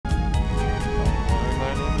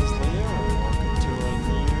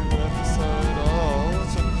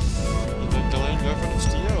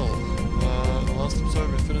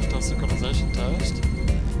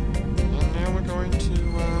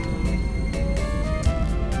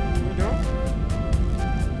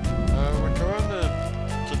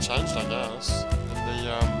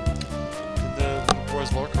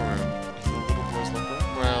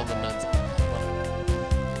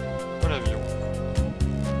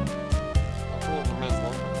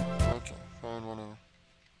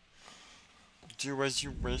Do as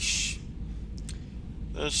you wish.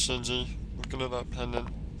 There's Shinji, looking at that pendant.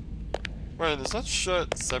 Wait, is that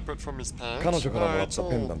shirt separate from his pants? No, it's all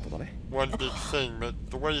one big thing, but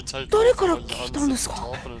the way you take it off, like, you unzip the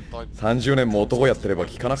top and it, like... 30年も男やってれば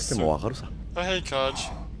聞かなくてもわかるさ。Oh, hey, Kaj.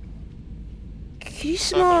 霧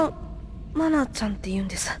島マナちゃんって言うん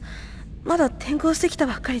です。まだ転校してきた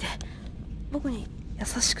ばっかりで、僕に優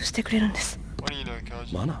しくしてくれるんです。What do you know,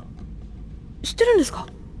 Kaj? マナ？知ってるんですか？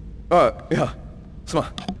あ、いや、すまん。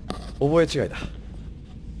覚え違いだ。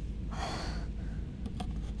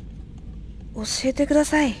教えてくだ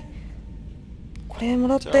さい。これも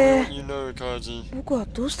らって、僕は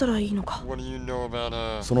どうしたらいいのか。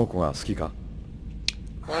その子が好きか？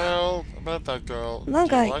なん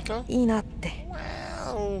かいいなって。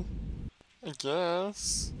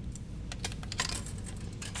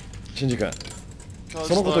シンジ君、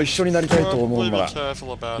その子と一緒になりたいと思うなら、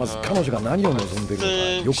まず彼女が何を望んでいるのか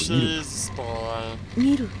よく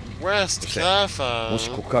見る。そして、もし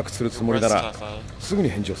告白するつもりなら、すぐに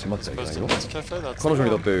返事を迫ってはいけないよ。彼女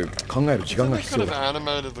にだって考える時間が必要だ。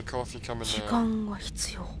時間が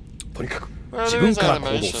必要。とにかく自分から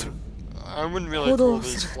行動する。行動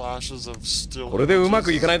する。これでうま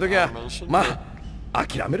くいかないときは、まあ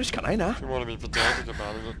諦めるしかないな。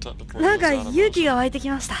なんか勇気が湧いてき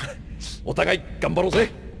ました。お互い頑張ろう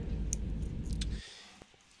ぜ。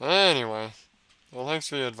Anyway, well, thanks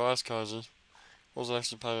for your advice, Kaji. Wasn't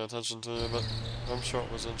actually paying attention to you, but I'm sure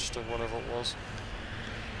it was interesting, whatever it was.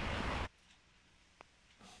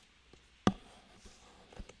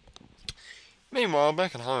 Meanwhile,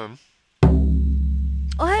 back at home.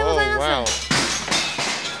 Oh, wow.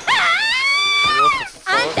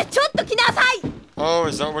 Oh,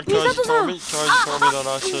 is that what Kaji told me? Kaji told me that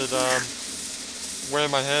I should wear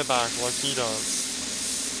my hair back like he does.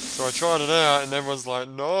 So I tried it out and everyone's like,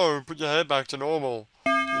 no, put your hair back to normal.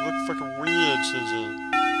 You look fucking weird, Shinji.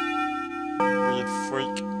 Weird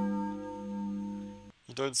freak.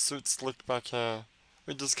 You don't suit slicked back hair.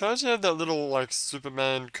 Wait, does Kaji have that little, like,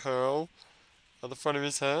 Superman curl at the front of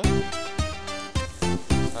his hair? I'd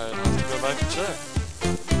have to go back and check.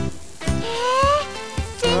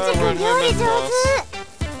 Shinji-kun, 料理上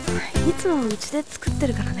手。いつもうちで作って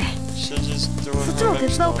るからね。そっちも手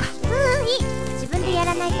伝おうか。いい。自分でや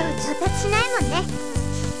らないと上達しないもんね。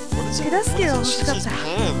手助けが欲しかったら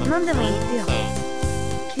何でも言ってよ。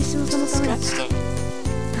霧島さんのためだったら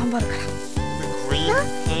頑張るから。実は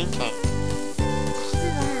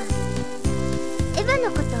エヴァの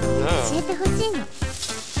ことを教えてほしいの。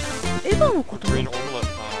エヴァのこと？よ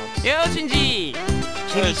ーシンジ、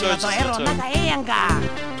霧島とエロ仲ええやんか。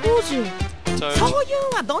当時そうい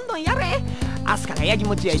うんはどんどんやれ。アスカがヤギ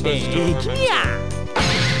持ち焼いて平気や。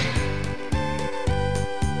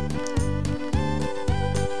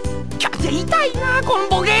痛いな、この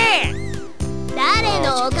ボケ。誰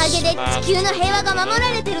のおかげで地球の平和が守ら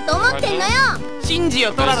れてると思ってんのよ。シンジ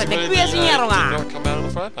を取られて悔しいんやろが。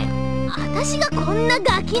私がこんな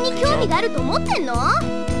ガキに興味があると思ってんの？ガ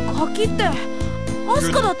キってアス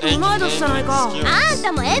カだって同い年じゃないか。あん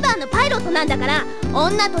たもエヴァのパイロットなんだから、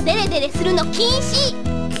女とデレデレするの禁止。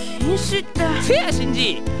禁止って？せやシン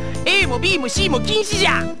ジ、 A も B も C も禁止じ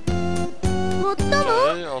ゃ。もっとも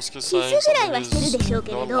キスぐらいはしてるでしょう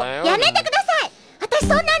けれど、やめてください。私そん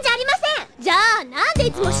なんじゃありません。じゃあなんで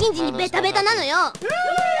いつもシンジにベタベタなのよ。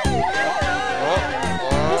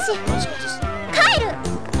私帰る。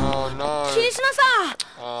霧島さん。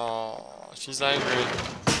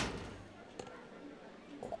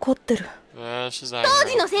怒ってる。当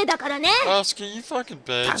時のせいだからね。Asuka, you fucking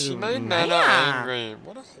bitch. She made Nana angry.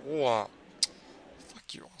 What a whore.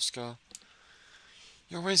 Fuck you, Asuka.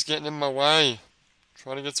 You're always getting in my way.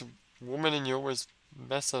 Trying to get some woman and you're always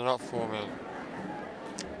messing it up for me.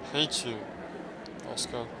 Hate you,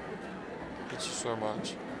 Asuka. Hate you so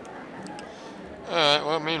much. Alright,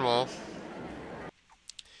 well, meanwhile.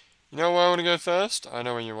 You know where I want to go first? I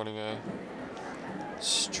know where you want to go.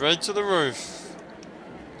 Straight to the roof.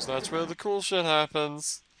 Because that's where the cool shit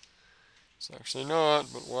happens. It's actually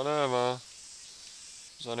not, but whatever.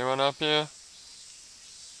 Is anyone up here?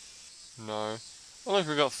 No. Oh look,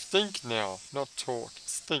 we got think now, not talk,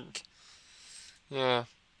 it's think. Yeah.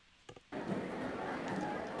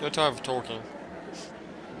 No time for talking.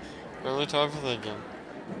 Only time for thinking.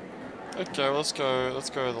 Okay, let's go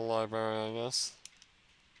to the library, I guess.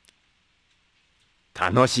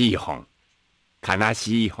 楽しい本、悲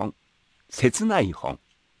しい本、切ない本、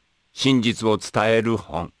真実を伝える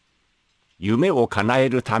本、夢を叶え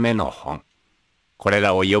るための本。これ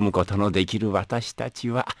らを読むことのできる私た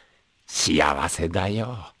ちは幸せだ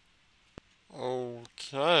よ。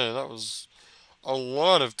Okay, that was a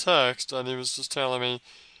lot of text, and he was just telling me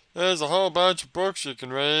There's a whole bunch of books you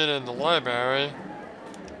can read in the library.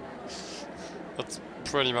 That's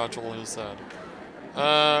pretty much all he said.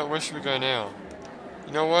 Where should we go now?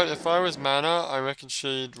 You know what? If I was Mana, I reckon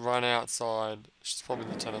she'd run outside. She's probably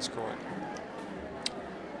the tennis court.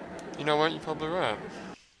 You know what? You're probably right.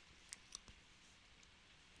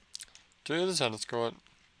 To the tennis court.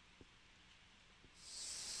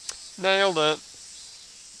 Nailed it.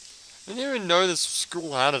 I didn't even know this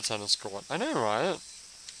school had a tennis court. I know, right?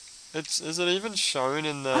 Is it even shown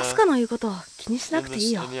in the アスカの言うことを気にしなくてい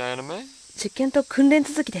いよ。 in the anime? 実験と訓練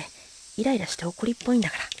続きでイライラして怒りっぽいんだ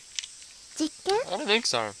から。実験？ I don't think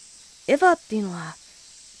so. エヴァっていうのは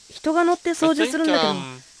人が乗って操縦するんだけど、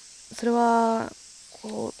それは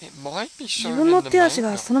こう It might be 自 shown 分の in the 手足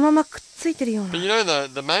が manga. そのままくっついてるような。 But you know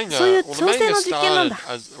the manga, そういう well, the 調整 manga の実験なん started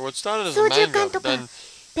だ。 as, well, it started as a 操縦 manga, 桿と but か then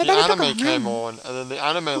ペ the ダルとかも anime ない came の？ on, and then the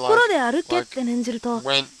anime 心 like で歩けって念じると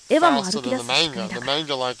went エヴァも faster 歩き than 出 the す仕組 manga. み The だから。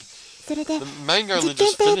 manga like それで the manga only 実験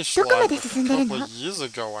just って finished どこま like で a 進んでる couple の？ of years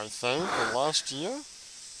ago, I think, or last year.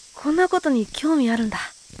 こんなことに興味あるんだ。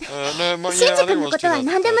 No, yeah, シン I ジ think 君 it の was ことは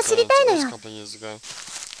何でも知り 2013. たい It の was a よ。 couple of years ago.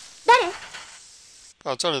 誰？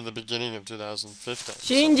 Oh, it's only the beginning of 2015.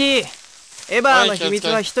 シンジ、エヴァの秘密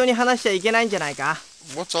は人に話しちゃいけないんじゃないか。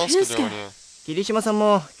 What's Asuka doing here? 霧島さん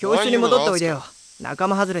も教室に戻っておいでよ。仲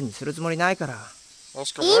間外れにするつもりないから。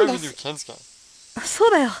 Asuka, い why いん would で you す。 Kensuke? そ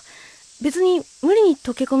うだよ。別に無理に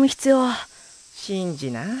溶け込む必要は。シン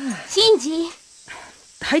ジな。シンジ、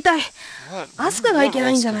大体 What? アスカがいけな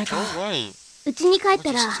いんじゃないか。 Go away. うちに帰っ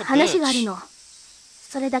たら話があるの。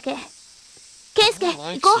それだけ。ケンスケ、 Who 行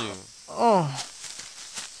likes こ you? うん。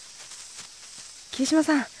霧島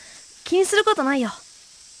さん、気にすることないよ。う。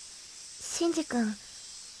シンジ君、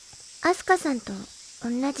アスカさんと同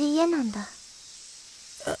じ家なんだ。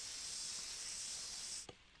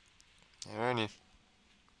Alrighty.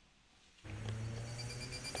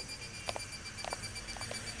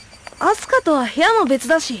 アスカとは部屋も別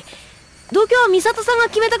だし、同居は美里さんが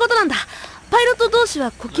決めたことなんだ。パイロット同士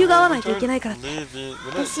は呼吸が合わないといけないからって。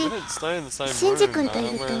私、シンジ君とい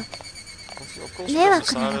ると迷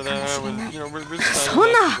惑なのかもしれない。そ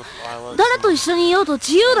んな、誰と一緒にいようと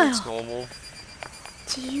自由だよ。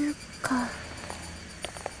自由か。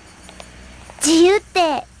自由っ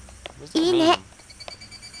ていいね。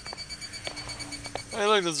 Hey,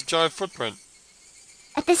 look, there's a giant footprint.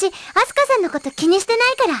 私、アスカさんのこと気にして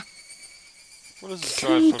ないから。 What is this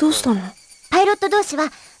急に giant どうした footprint? の？パイロット同士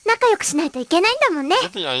は仲良くしないといけないんだもんね。 Is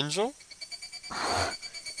that the angel?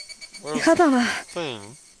 Where's やだな。 the thing?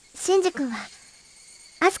 シンジ君は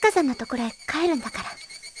アスカさんのところへ帰るんだから、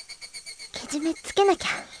けじめつけなきゃ。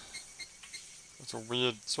 It's a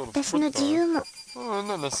weird sort of 私の foot 自由 though. も Oh,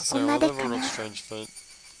 not ここ necessarily. まで They've か all な。 got strange feet.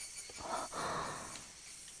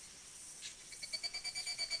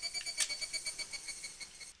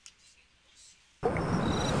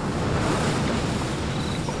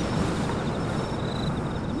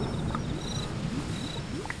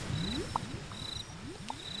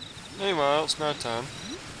 Meanwhile, it's night time.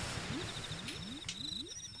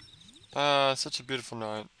 Such a beautiful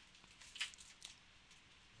night.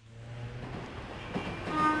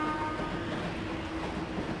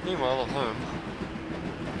 Meanwhile, at home.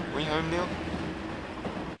 Are we home now?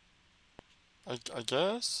 I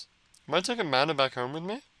guess? Am I taking Mana back home with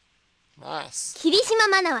me? Nice. 霧島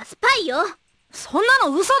マナはスパイよ。そんな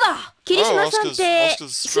の嘘だ。霧 Oh, 島さんって Asuka's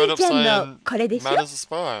し straight ん up ちゃんの saying これでしょ。 Mana's a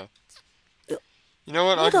spy. You know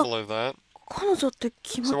what? I can believe that. 彼女って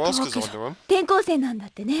決ま So ったわ Asuka's けじゃ。 onto him. 転校生なんだ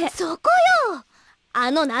ってね。そこよ。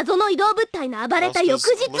あの謎の移動物体の暴れた翌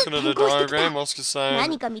Asuka's 日 looking at 転 the 校してき diagram. た。 Asuka's saying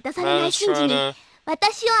何か満たされない Mana's シンジ trying に to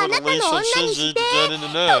私をあ put な a たの leash 女 on に Shinji し to て get into と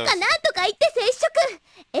か nerve. なんとか言って接触。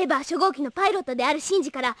エヴァ初号機のパイロットであるシン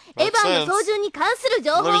ジからエヴァの操縦に関する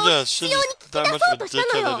情報 Let を me guess. 必 Shinji's 要に聞き that 出 much そう of と a し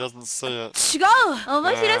たの dickhead that よ。 doesn't see it. 違う。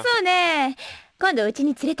面白そうね。今度うち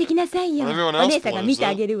に連れてきなさいよ。 Everyone お else 姉さんが見て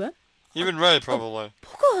あげるわ。 Even Ray, probably.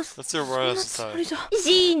 僕は Let's そ see ん what Ray な has つ to もり say. じゃ。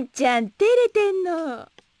しんちゃん照れてんの。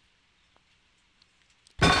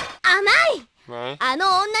甘い。 Ray? あ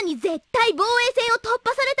の女に絶対防衛線を突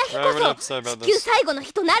破された日 Ray, what do you have こ to say そ about 地球 this? 最後の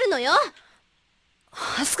日となるのよ。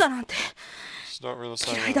アスカなんて She's not really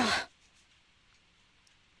saying 嫌いだ。 that.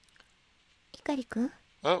 ヒカリ君、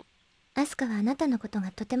 Oh, アスカはあなたのこと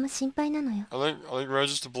がとても心配なのよ。 I think Ray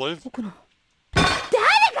just to believe. 僕の誰が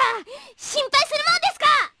心配するもんですか。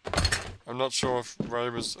 I'm not sure if Ray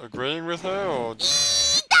was agreeing with her or.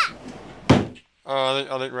 Oh,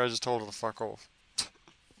 I think Ray just told her to fuck off.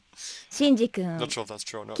 シンジ君、 Not sure if that's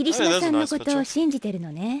true or not. 霧 Hey, 島 there's さ a んの nice ことを picture. 信じてる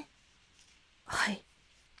のね。はい。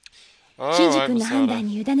シンジ Alright, 君の判 Masada. 断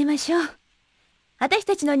に委ねましょう。私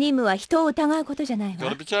たちの任務は人を疑うことじゃない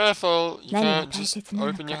わ。 Gotta be careful. You 何が can't 大 just 切な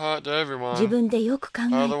の open your か heart to everyone. 自分でよく考え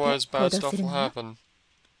て Otherwise, 行 bad 動 stuff する will のよ。 happen.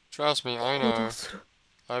 Trust me, I 行動 know. する。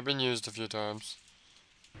 I've been used a few times.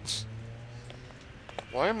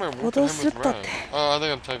 Why am I 行 walking 動 him する with ったっ Ray? て Oh, I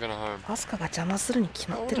think I'm taking her home. アスカが邪魔するに決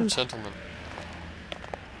ま Oh, っ what て a るんだ。 gentleman.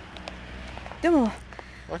 でも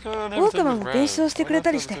Why can't I have オー everything カマ with も Ray? 弁償して Why く do I れ have た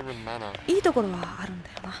to り have して everything with Mana? いいところはあるんだ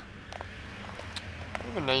よな。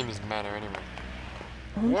 What name is Mana anyway?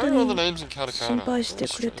 本 Why 当 are all the に names in 心 katakana? 配して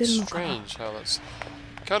くれて It's るのかな。 strange how that's...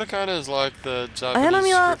 Katakana is like the 綾 Japanese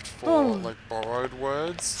波は script どう for 思う？ like borrowed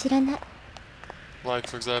words. 知らない。 Like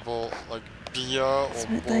for example, like beer or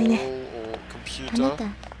冷たいね。 ball or あな computer た、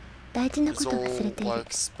大事なこ is と忘れ all ている。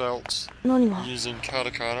 like spelt 何が？ using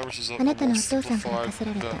katakana, which is a あなたの more お父さんから simplified 課せ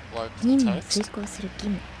られた like 任務を遂 text. 行する義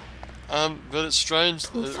務。 But it's strange.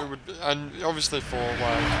 It would be, and obviously for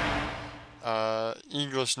like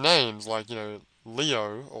English names, like you know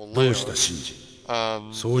Leo or ど Leo, うしたシンジ you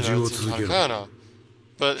掃除 know, を it's in 続けろ katakana.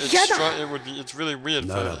 But it's Yada! it would be it's really weird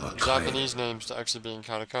な for らば帰れ Japanese names to actually be in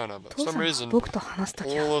katakana. But 父 for さ some んが reason, 僕と話すとき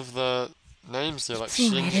all は of the names here, like い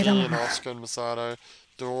つも命令 Shinji だもん and な。 Asuka and Masato,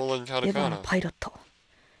 they're all in エヴァの katakana. パイロット。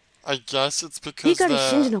 I guess it's because 碇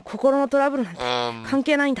シンジの心のトラブルなんて um 関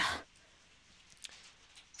係ないんだ。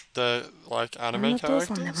 they're like あん anime な父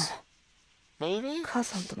さんでも characters, maybe. 母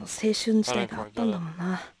さんとの青春時代があったんだもん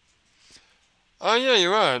な。 Oh yeah, you're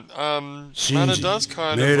right. Mana Shinji, does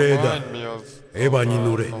kind of 命令だ。 remind me of エヴァに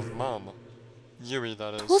乗れ。 of Mom. Yui,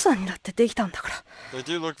 that 父 is. さんにだってできたんだから。 They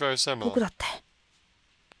do look very 僕 similar. だって。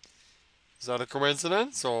 Is that a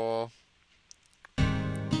coincidence or?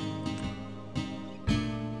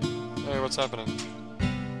 Hey, what's happening?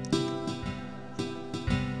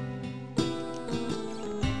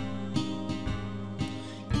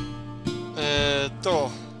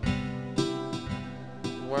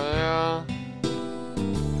 Where?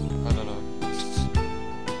 I don't know.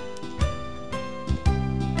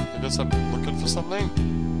 I guess I'm looking for something.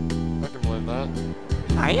 I can believe that.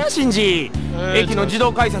 なんやシンジ、駅の自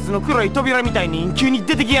動改札の黒い扉みたいに急に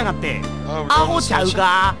出てきやがって。 Oh, we ア got ホ the ちゃう station. か。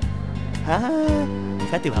は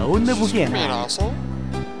あ、さては女ボケや Just call me an な。 asshole?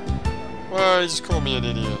 Well, he just called me an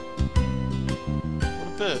idiot.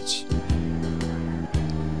 What a bitch.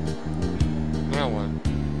 Now what?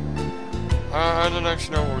 I don't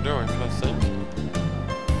actually know what we're doing. Can I think?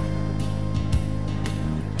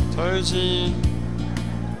 Toji,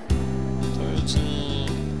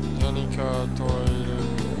 Yanika, Toiru.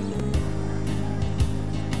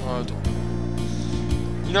 Oh,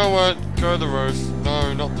 you know what? Go to the roof.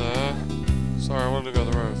 No, not there. Sorry, I wanted to go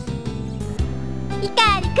to the roof. イ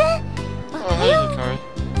カールくん、 Oh, hey, Hikari.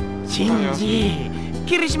 シンジ、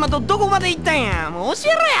霧島とどこまで行ったんや。もう教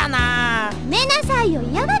えろやな。ごめんなさいよ、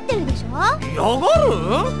嫌がってるでしょ。嫌が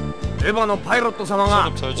る？エヴァのパイロット様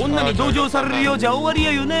が女に同情されるようじゃ終わり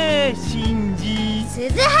やよね、シンジ。鈴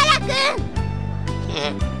原くん、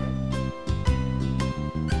 Yeah.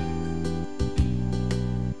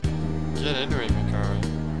 Get into it, Hikari.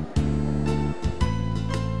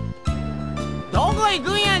 どこ行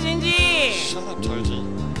くんや、シンジ。 Shut up, Toji.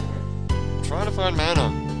 I'm trying to find mana.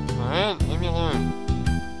 Alright, leave me alone.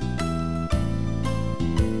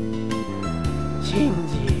 シン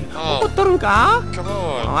ジ、怒っとるんか？ Come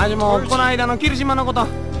on. わしも Toji, この間の霧島のこと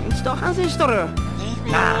一度反省しとる。 leave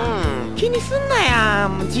me なあ、 alone. 気にすんなや。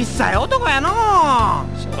小さい男やの。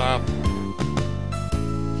 Shut up.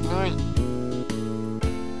 Right.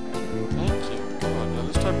 Thank you. Come on, now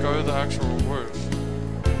this time go to the actual roof.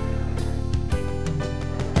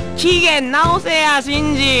 機嫌直せや、シ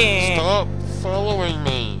ンジ。 Stop following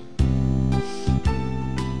me.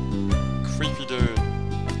 Creepy dude.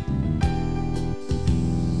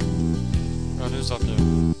 Oh, who's up here?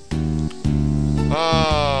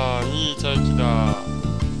 Ah, ii teiki da.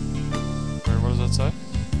 Wait, what does that say?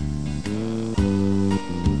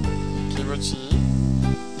 Kimochi?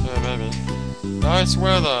 Yeah, maybe. Nice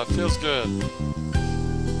weather, feels good.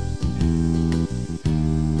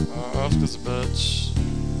 Asuka's a bitch.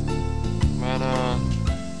 Mana.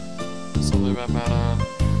 Something about mana.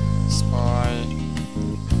 Spy.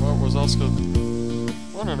 What was Asuka?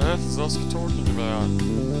 What on earth is Asuka talking about?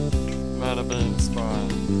 Mana being a spy.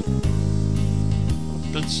 What a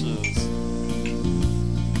bitch she is.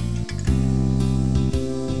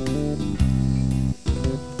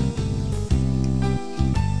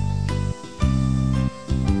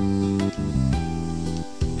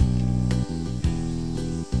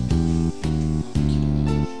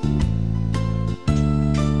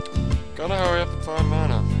 Gotta hurry up and find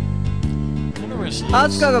mana. I wonder where she ア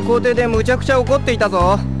is. スカが校庭でむちゃくちゃ怒っていた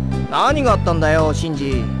ぞ。何があったんだよ、シン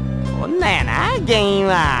ジ。こんなやな、原因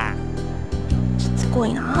は。実こ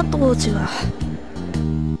いな当時は。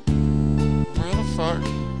 Where the fuck?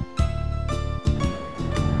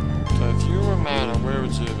 Okay, if you were Mana, where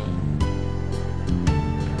would you be?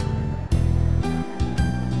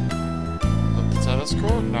 At the tennis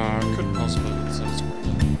court? No, I couldn't possibly be at the tennis court.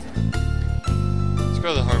 Let's go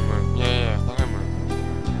to the home room. Yeah, the home room.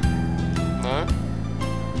 No?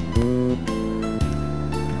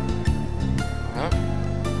 No?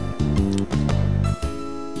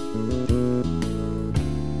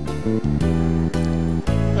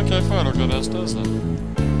 Okay, fine, I'll go downstairs then.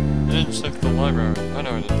 You didn't check the library. I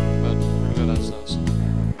know I didn't, but I'm gonna go downstairs.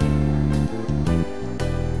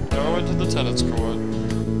 Go into the tennis court.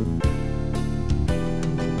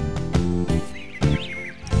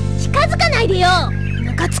 近づかないでよ。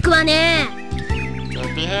ムカつくわね。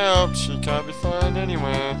 Can't be helped, she can't be found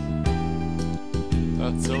anywhere.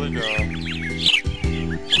 That silly girl.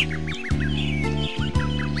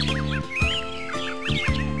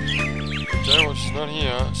 Okay, well she's not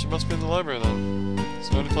here. She must be in the library then. It's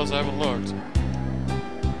the only place I haven't looked.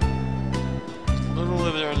 It's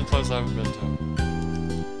literally the only place I haven't been to.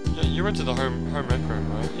 Yeah, you went to the home rec room,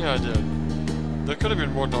 right? Yeah, I did. There could have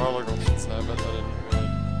been more dialogue options there, but I didn't really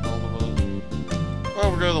bother with it. Well,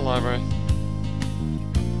 we'll go to the library.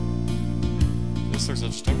 This looks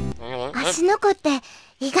interesting. Hang on. 足の子って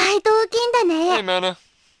意外と大きいんだね。 Hey, Mana.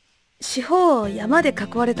 四方を山で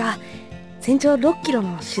囲われた全長6キロ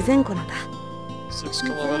の自然湖なんだ。 6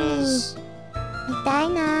 kilometers. 見たい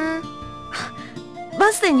な。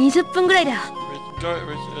バスで20分ぐらいだよ。 We can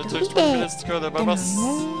go. It takes 20 minutes to go there by bus.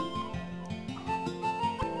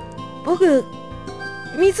 僕、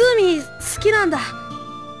湖好きなんだ。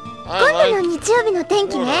今度の日曜日の天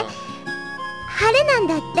気ね。晴れなん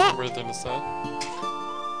だって。 Everything to say.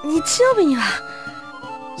 日曜日には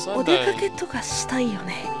お出か Sunday. けとかしたいよ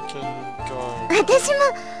ね。 We can go. 私も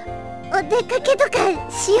お出かけとか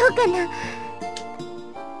しようかな。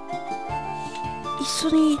一緒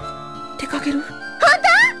に出かける？本当？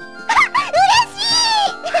嬉し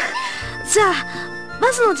い。じゃあ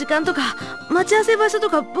バスの時間とか待ち合わせ場所と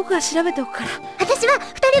か僕が調べておくから。私は2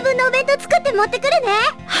人分のお弁当作って持ってくるね。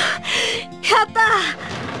やった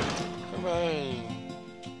Hooray.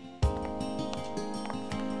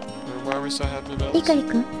 Why are we so happy about リ this? カリ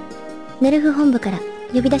君、ネルフ本部から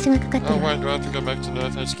呼び出しがかかって Oh るわ。 wait, do I have to go back to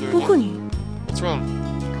Nerf HQ どこ again? に？ What's wrong?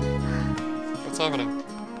 What's happening?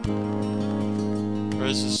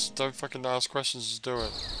 Please just don't fucking ask questions, just do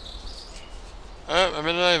it. Oh, I'm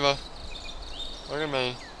in an Ava. Look at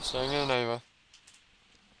me, staying in an Ava.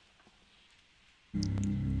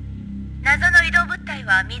 謎の移動物体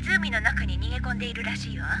は湖の中に逃げ込んでいるら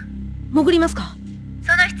しいわ。潜りますか？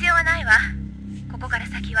その必要はないわ。ここから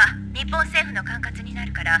先は日本政府の管轄にな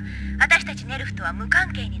るから、私たちネルフとは無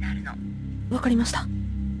関係になるの。わかりました。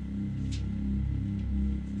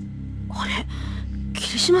あれ、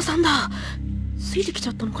霧島さんだ。ついてきち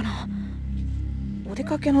ゃったのかな。お出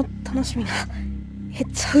かけの楽しみが減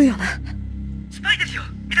っちゃうよな。スパイですよ、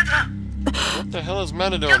ミサトさん。 What the hell is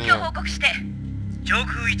Mana 状 doing 況 here? 報告して。上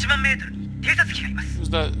空1万メートルに偵察機がいます。 Who's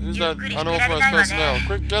that unauthorized personnel?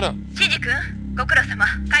 Quick, get her! シンジ君、ご苦労様。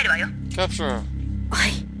帰るわよ。 Capture her! は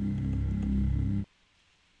い。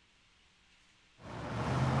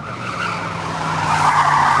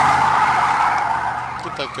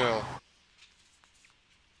Get that girl.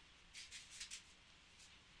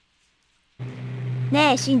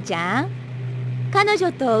 ねえ、しんちゃん。彼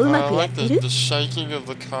女とうま I くやっ like て the る？ shaking of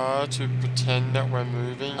the car to pretend that we're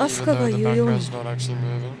moving, even Asuka though が the 言うように background's not actually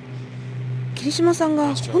moving. 霧島さん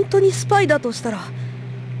が本当にスパイだとしたら、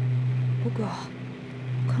僕は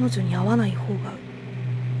彼女に会わない方が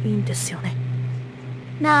いいんですよね。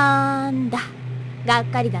なんだ、がっ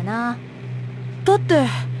かりだな。だって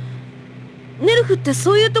ネルフって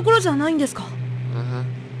そういうところじゃないんですか？ Mm-hmm.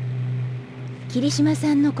 霧島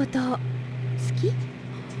さんのこと好き？ You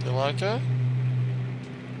like her?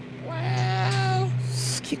 Well, 好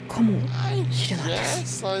きかもしれないで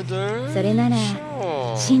す。 yes, I do. それなら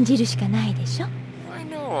Sure. 信じるしかないでしょ。 Why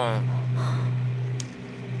not?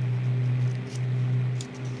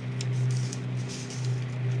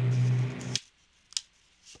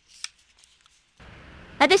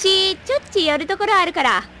 私ちょっち寄るところあるか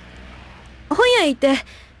ら。本屋へ行って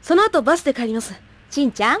その後バスで帰ります。し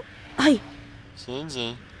んちゃん、はい。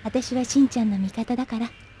Shinji. 私はしんちゃんの味方だから。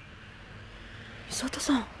美里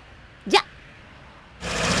さん。じゃ。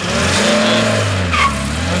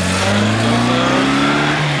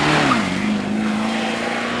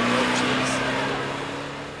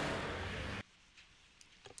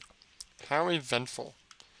 How eventful.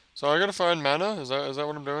 So I gotta find Mana? Is that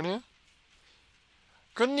what I'm doing here?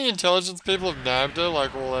 Couldn't the intelligence people have nabbed her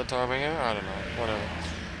like all that time ago? I don't know. Whatever.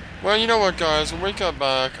 Well, you know what, guys? When we come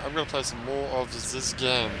back, I'm gonna play some more of this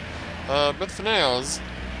game. But for now,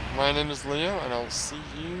 my name is Leo, and I'll see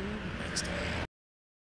you next time.